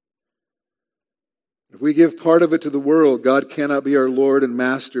 If we give part of it to the world, God cannot be our Lord and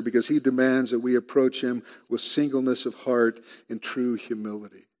Master because He demands that we approach Him with singleness of heart and true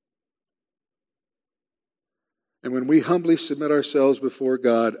humility. And when we humbly submit ourselves before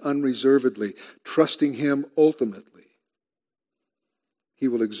God unreservedly, trusting Him ultimately, He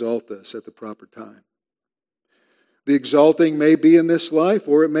will exalt us at the proper time. The exalting may be in this life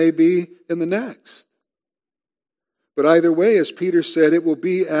or it may be in the next. But either way, as Peter said, it will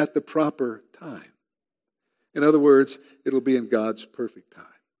be at the proper time. In other words, it'll be in God's perfect time.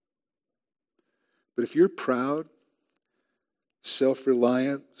 But if you're proud,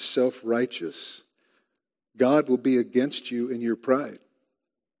 self-reliant, self-righteous, God will be against you in your pride.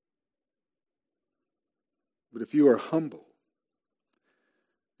 But if you are humble,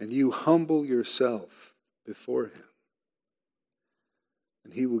 and you humble yourself before Him,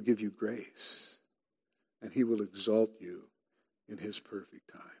 and He will give you grace, and He will exalt you in His perfect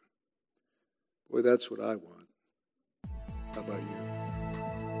time. Boy, that's what I want. How about you?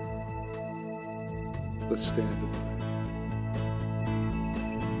 Let's stand and pray.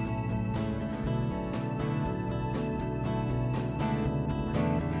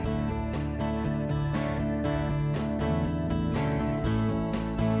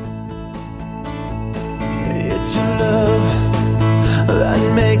 It's your love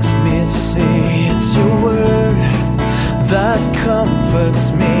that makes me see. It's your word that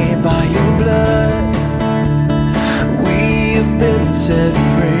comforts me. By your blood we have been set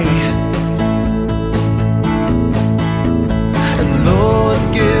free. And Lord,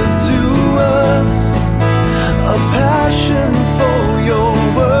 give to us a passion for your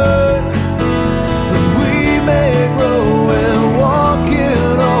word, that we may grow and walk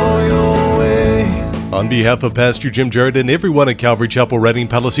in all your ways. On behalf of Pastor Jim Jarrett and everyone at Calvary Chapel Redding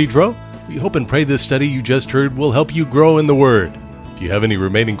Palo Cedro, we hope and pray this study you just heard will help you grow in the Word. If you have any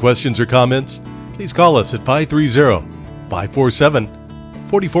remaining questions or comments, please call us at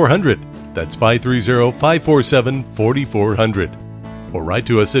 530-547-4400. That's 530-547-4400. Or write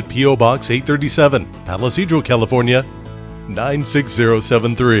to us at P.O. Box 837, Palo Cedro, California,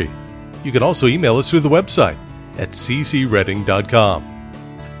 96073. You can also email us through the website at ccredding.com.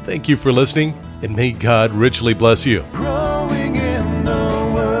 Thank you for listening, and may God richly bless you.